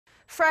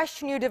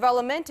Fresh new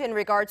development in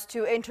regards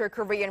to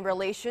inter-Korean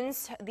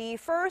relations. The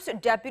first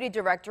deputy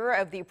director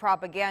of the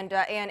Propaganda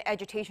and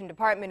Agitation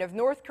Department of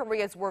North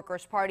Korea's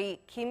Workers' Party,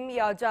 Kim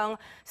Yo-jong,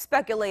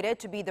 speculated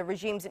to be the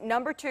regime's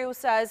number 2,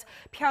 says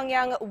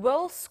Pyongyang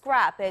will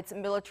scrap its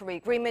military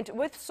agreement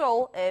with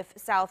Seoul if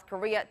South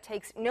Korea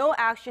takes no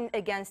action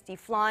against the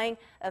flying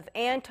of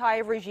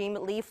anti-regime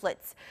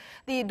leaflets.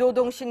 The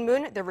Rodong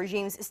Sinmun, the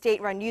regime's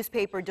state-run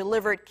newspaper,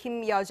 delivered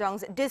Kim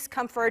Yo-jong's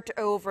discomfort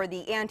over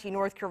the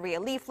anti-North Korea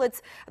leaflets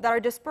that are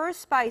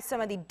dispersed by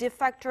some of the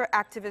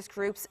defector-activist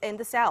groups in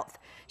the South.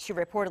 She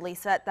reportedly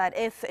said that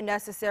if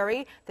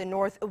necessary, the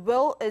North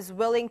is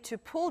willing to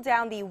pull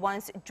down the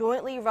once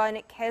jointly run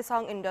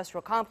Kaesong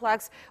industrial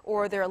complex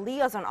or their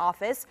liaison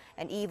office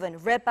and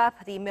even rip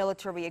up the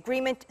military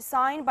agreement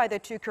signed by the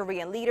two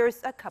Korean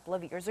leaders a couple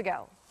of years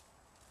ago.